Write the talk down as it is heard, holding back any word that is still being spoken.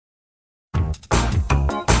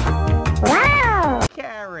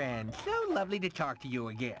lovely to talk to you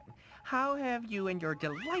again. How have you and your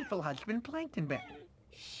delightful husband Plankton been?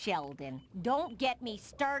 Sheldon, don't get me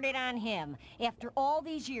started on him. After all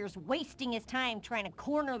these years wasting his time trying to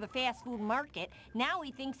corner the fast food market, now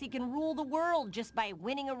he thinks he can rule the world just by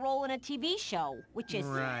winning a role in a TV show, which is...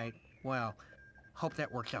 Right. Well, hope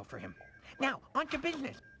that works out for him. Now, on to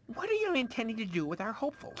business. What are you intending to do with our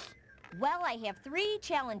hopefuls? Well, I have 3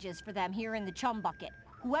 challenges for them here in the Chum bucket.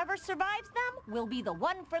 Whoever survives them will be the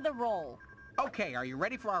one for the role. Okay, are you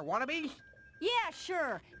ready for our wannabes? Yeah,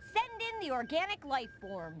 sure. Send in the organic life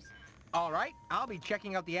forms. All right, I'll be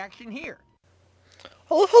checking out the action here.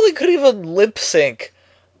 I love how they could even lip sync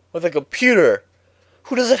with a computer.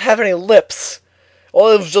 Who doesn't have any lips?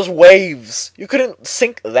 Oh, it was just waves. You couldn't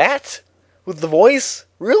sync that with the voice?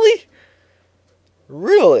 Really?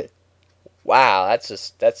 Really? Wow,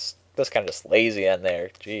 that's kind of just lazy on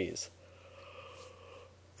there. Jeez.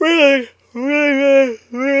 Really?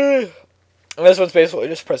 And this one's basically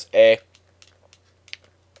just press A.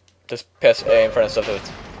 Just press A in front of stuff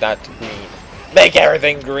that's not green. Make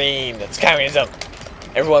everything green! It's communism!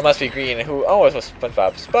 Everyone must be green. Who? Oh, it was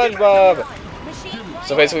SpongeBob. SpongeBob!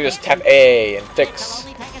 So basically just tap A and fix.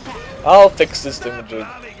 I'll fix this thing.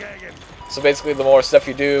 So basically the more stuff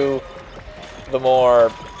you do, the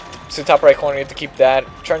more... So top right corner you have to keep that.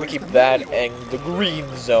 Trying to keep that in the green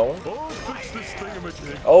zone.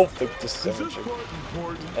 Oh, fix this image.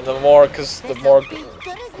 And the more, because the more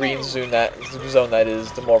green zone that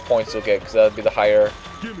is, the more points you'll get, because that would be the higher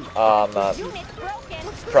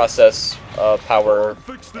process power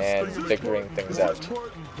and figuring things out. Team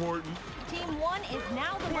 1 is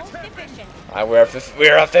now the most efficient.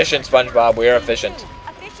 We're efficient, SpongeBob. We're efficient.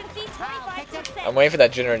 I'm waiting for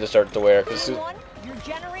that generator to start to wear, because...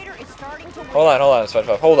 Hold on,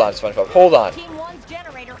 SpongeBob. Hold on, SpongeBob. Hold on.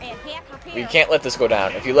 We can't let this go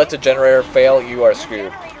down. If you let the generator fail, you are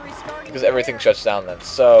screwed. Because everything shuts down then.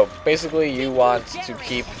 So, basically, you want to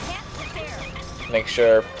make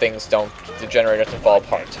sure things don't... The generator doesn't fall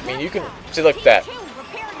apart. I mean, you can... See, like that.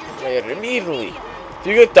 Immediately. If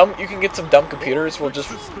you get dumb... You can get some dumb computers will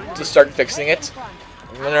just start fixing it.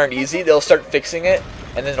 When they aren't easy, they'll start fixing it,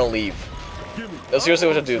 and then they'll leave. They'll seriously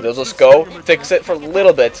what to do. They'll just go, fix it for a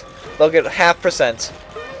little bit. They'll get 0.5%.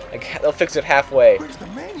 Like, they'll fix it halfway.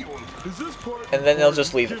 And then they'll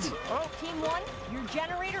just leave it.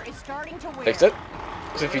 Fix it.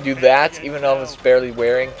 Because if you do that, even though it's barely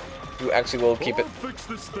wearing, you actually will keep it.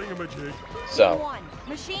 So.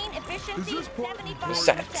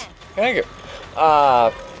 Set. Thank you.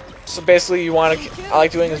 So basically you want to, I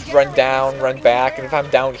like doing is run down, run back, and if I'm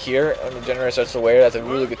down here and the generator starts to wear, that's a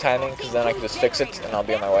really good timing, because then I can just fix it and I'll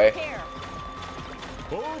be on my way.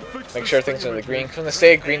 Make sure things are the green. When they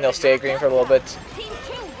stay green, they'll stay green for a little bit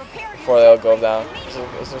before they'll go down.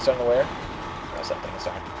 Is it starting to wear? No, it's not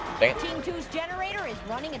starting. Dang it.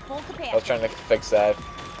 I was trying to fix that.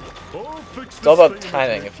 It's all about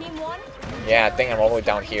timing. Yeah, dang it, I'm all the way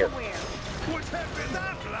down here.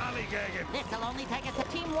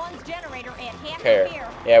 Okay.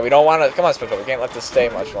 Yeah, we don't want to. Come on, Spongebob. We can't let this stay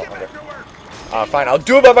much longer. Fine. I'll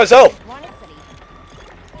do it by myself.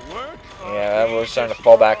 Yeah, we're starting to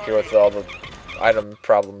fall back here with all the item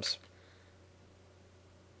problems.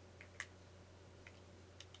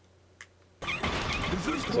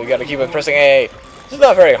 So we gotta keep on pressing A. This is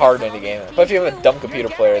not very hard in the game, but if you have a dumb computer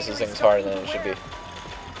player, this thing's harder than it should be.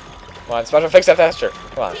 Come on, Spongebob, fix that faster.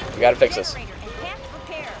 Come on, we gotta fix this.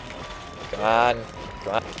 Come on.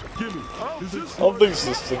 Come on. I'll fix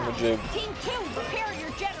this thing, Majig.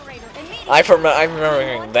 I'm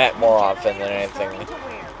remembering that more often than anything.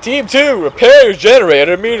 Team 2, repair your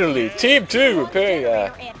generator immediately. Team 2, repair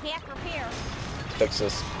that. Fix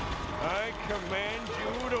this. I command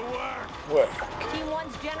you to work. Team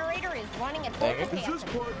 1's generator is running at full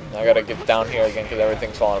capacity. I gotta get down here again because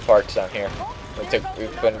everything's falling apart down here.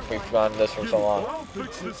 We've gone this for so long.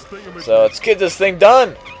 So let's get this thing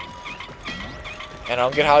done. And I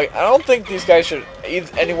don't get how. I don't think these guys should.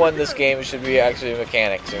 Anyone in this game should be actually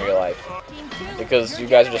mechanics in real life, because you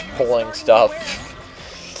guys are just pulling stuff.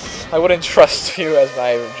 I wouldn't trust you as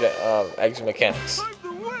my extra mechanics.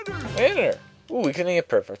 Winner! Ooh, we couldn't get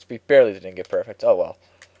perfect. We barely didn't get perfect. Oh well.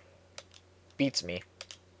 Beats me.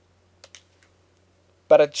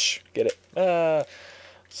 But get it.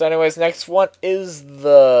 So anyways, next one is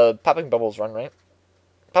the popping bubbles run, right?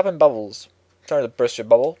 Popping bubbles. Trying to burst your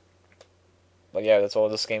bubble. But yeah, that's all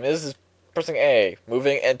this game is pressing A,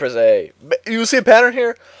 moving, and press A. You see a pattern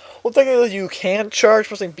here? Well, technically you can charge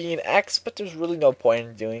pressing B and X, but there's really no point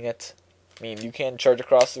in doing it. I mean, you can charge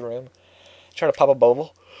across the room, try to pop a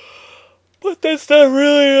bubble, but that's not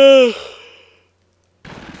really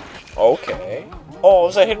Okay. Oh,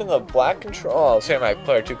 was I hitting the black control? Oh, I was hitting my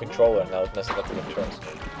player 2 controller and I was messing up the controls.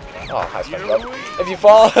 Oh, hi, Spongebob. If you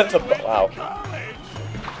fall in the... Wow.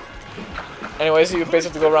 Anyways, you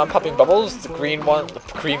basically go around popping bubbles. The green ones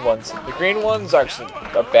are actually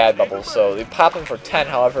are bad bubbles, so they pop them for 10.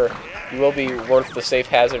 However, you will be worth the safe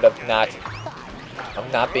hazard of not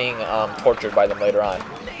being tortured by them later on.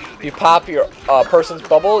 If you pop your person's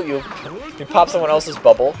bubble, you pop someone else's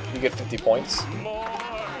bubble, you get 50 points.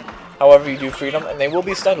 However, you do freedom, and they will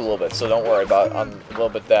be stunned a little bit, so don't worry about a little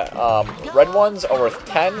bit that. Red ones are worth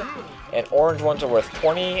 10, and orange ones are worth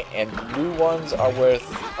 20, and blue ones are worth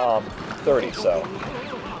 30. So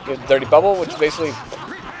you have dirty bubble, which basically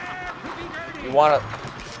you wanna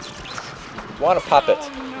pop it.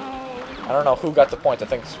 I don't know who got the points. I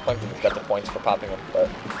think Spongebob got the points for popping them, but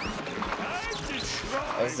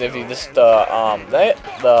as if you just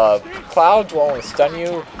the clouds will only stun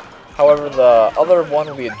you. However, the other one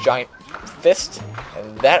will be a giant fist,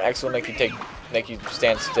 and that actually will make you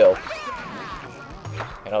stand still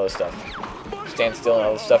and other stuff. Stand still and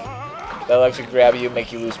other stuff. That'll actually grab you,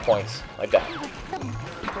 make you lose points like that.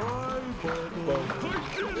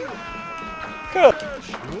 Good.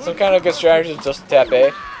 Some kind of good strategy is just tap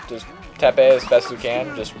A. Just tap A as fast as you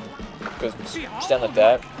can. Just stand like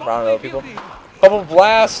that around other people. Bubble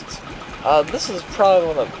Blast. This is probably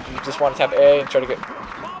one that you just want to tap A and try to get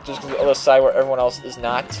just to the other side where everyone else is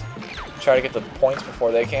not. Try to get the points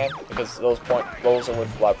before they can, because those bubbles are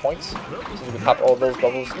worth a lot of points. So if you can pop all those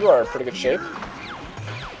bubbles, you are in pretty good shape.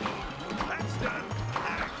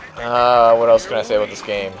 What else can I say about this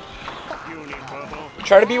game?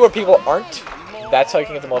 Try to be where people aren't. That's how you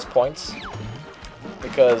can get the most points.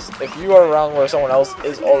 Because if you are around where someone else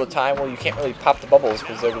is all the time, well, you can't really pop the bubbles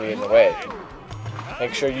because they're going to be in the way.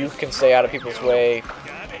 Make sure you can stay out of people's way.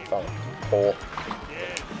 Hole.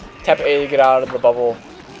 Tap A to get out of the bubble.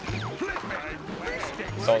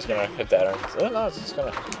 Someone's gonna hit that. Oh, no, it's just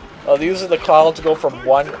gonna. Oh, they use the cloud to go from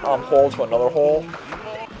one hole to another hole.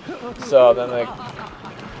 So then they.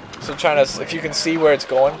 So trying to, if you can see where it's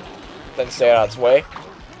going, then stay out of its way.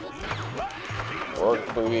 Or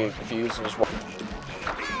maybe if you use it as well.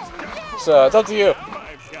 So it's up to you.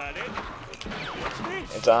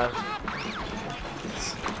 It's on.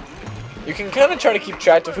 You can kind of try to keep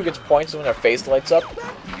track of who gets points when their face lights up.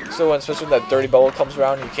 So when, especially when that dirty bubble comes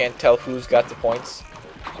around, you can't tell who's got the points.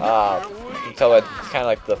 You can tell that it's kind of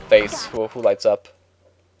like the face who lights up.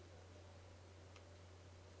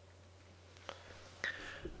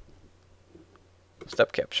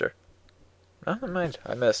 Step capture. Oh, never mind.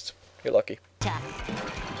 I missed. You're lucky. No.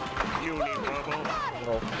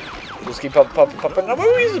 Just keep popping. No, what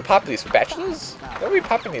are we using to pop these spatulas? What are we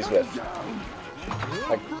popping these with?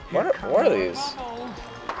 Like, what are these?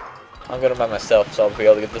 I'm gonna by myself, so I'll be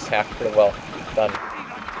able to get this half pretty well done.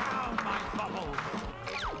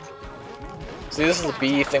 See, this is a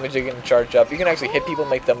B thing that you can charge up. You can actually hit people,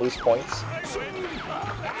 make them lose points.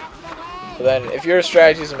 But then, if your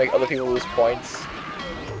strategy is to make other people lose points,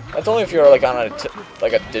 that's only if you're like on a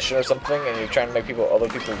like addition or something, and you're trying to make other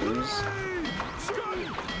people lose.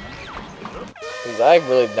 Because I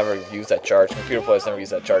really never use that charge. Computer players never use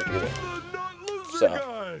that charge either. So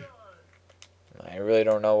I really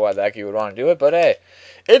don't know why the heck you would want to do it, but hey,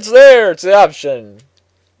 it's there. It's the option.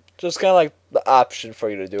 Just kind of like the option for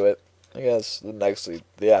you to do it. I guess actually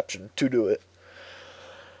the option to do it.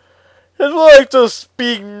 It's like just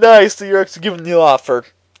being nice that you're actually giving the offer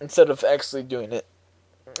instead of actually doing it.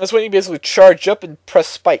 That's when you basically charge up and press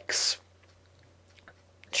spikes.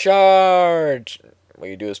 Charge. What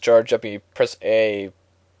you do is charge up and you press A.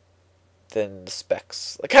 Then the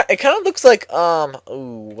specs. It kind of looks like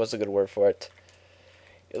ooh, what's a good word for it?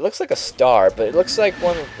 It looks like a star, but it looks like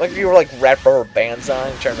one, like if you were like wrapped rubber bands on,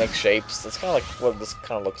 trying to make shapes. That's kind of like what this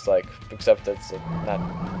kind of looks like, except it's not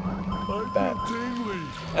bad.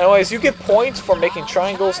 Anyways, you get points for making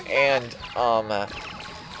triangles and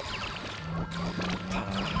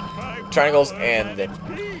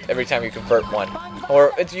every time you convert one,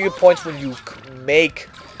 or you get points when you make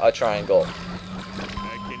a triangle,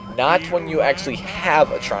 not when you actually have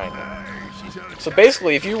a triangle. So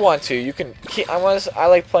basically, if you want to, you can keep. I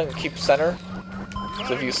like playing keep center.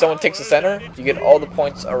 So if someone takes the center, you get all the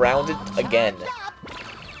points around it again.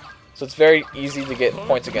 So it's very easy to get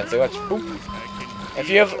points again. So watch, boop. If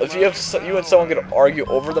you and someone get to argue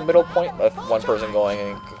over the middle point, with one person going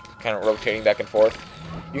and kind of rotating back and forth,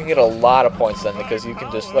 you can get a lot of points then, because you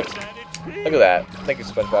can just look at that. Thank you,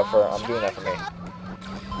 Spongebob, for doing that for me.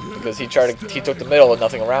 Because he took the middle and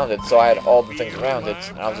nothing around it, so I had all the things around it,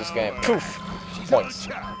 and I was just getting poof points.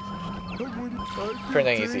 Pretty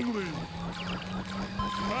dang easy.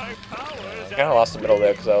 kind of lost the middle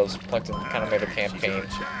there because Plankton kind of made a campaign.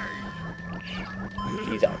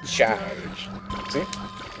 He's outcharged. See?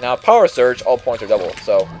 Now Power Surge, all points are double,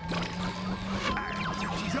 so...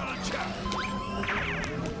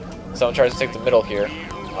 Someone tries to take the middle here.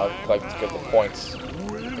 I'd like to get the points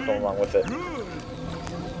to go along with it.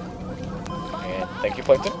 And thank you,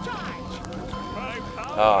 Plankton.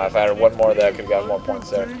 Oh, if I had one more there, I could have got more points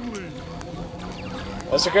there.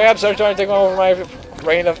 Mr. Krabs, start trying to take over my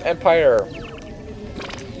reign of empire.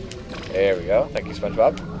 There we go. Thank you,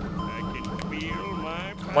 Spongebob.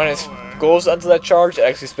 When it goes onto that charge, it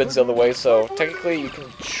actually spins the other way, so technically you can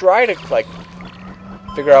try to, like,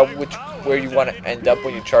 figure out where you want to end up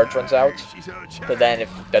when your charge runs out. But then, if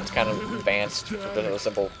that's kind of advanced for a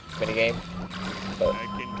simple minigame. But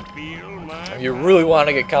if you really want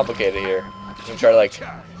to get complicated here, you can try to, like,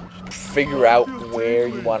 figure out where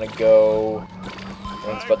you want to go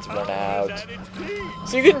when it's about to run out.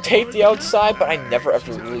 So you can take the outside, but I never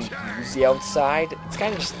ever really use the outside. It's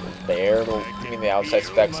kind of just there. It'll give me the outside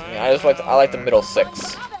specs. I mean, I like the middle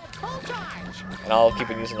 6. And I'll keep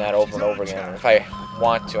using that over and over again. And if I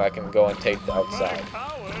want to, I can go and take the outside.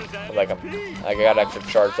 But like I got extra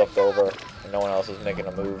charge left over, and no one else is making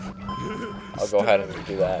a move. I'll go ahead and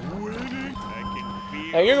do that.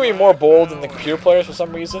 Now you're gonna be more bold than the computer players for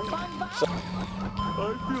some reason.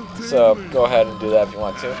 So go ahead and do that if you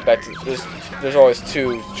want to. Back to there's always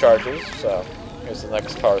 2 charges. So here's the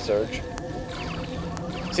next Power Surge.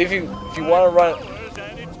 See, if you want to run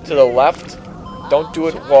to the left, don't do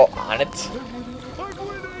it while on it.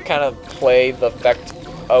 Kind of play the effect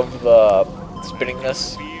of the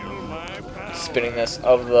spinningness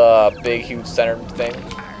of the big, huge centered thing.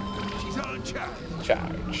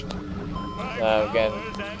 Charged. Again.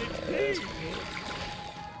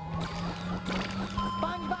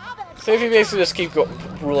 So if you basically just keep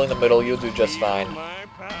ruling the middle, you'll do just fine.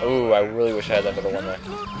 Ooh, I really wish I had that middle one there.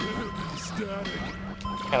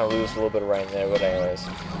 Kind of lose a little bit of rain there, but anyways.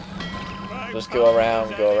 Just go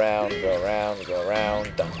around, go around, go around, go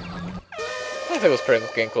around, done. I think it was a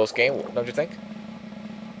pretty close game, don't you think?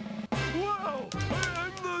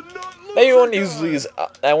 That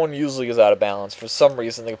one usually is out of balance. For some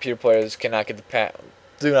reason, the computer players cannot get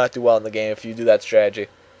do not do well in the game if you do that strategy.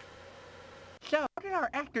 So, what did our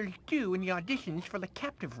actors do in the auditions for the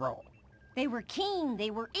captive role? They were keen,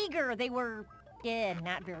 they were eager, they were,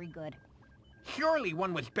 not very good. Surely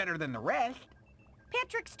one was better than the rest.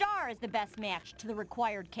 Patrick Starr is the best match to the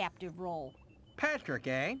required captive role. Patrick,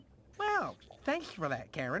 eh? Well, thanks for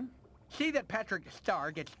that, Karen. See that Patrick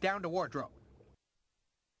Starr gets down to wardrobe.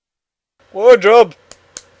 Wardrobe!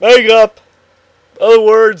 Makeup! Other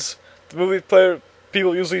words the movie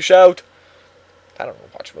people usually shout. I don't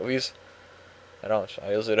watch movies. I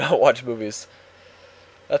usually don't watch movies.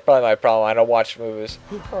 That's probably my problem. I don't watch movies.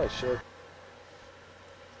 Probably should.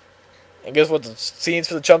 And guess what? The scenes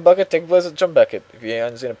for the Chum Bucket take place at Chum Bucket. If you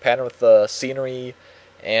understand a pattern with the scenery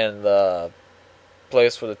and the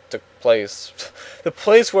place where it took place. The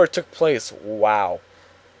place where it took place. Wow.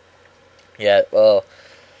 Yeah, well.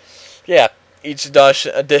 Yeah, each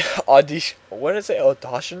audition. What did it say?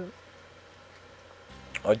 Audition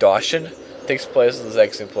takes place at the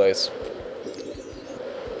exact same place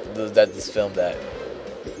that is filmed at.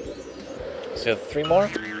 So you have 3 more?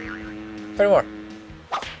 3 more.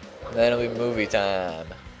 And then it'll be movie time.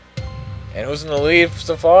 And who's in the lead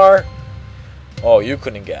so far? Oh, you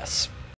couldn't guess.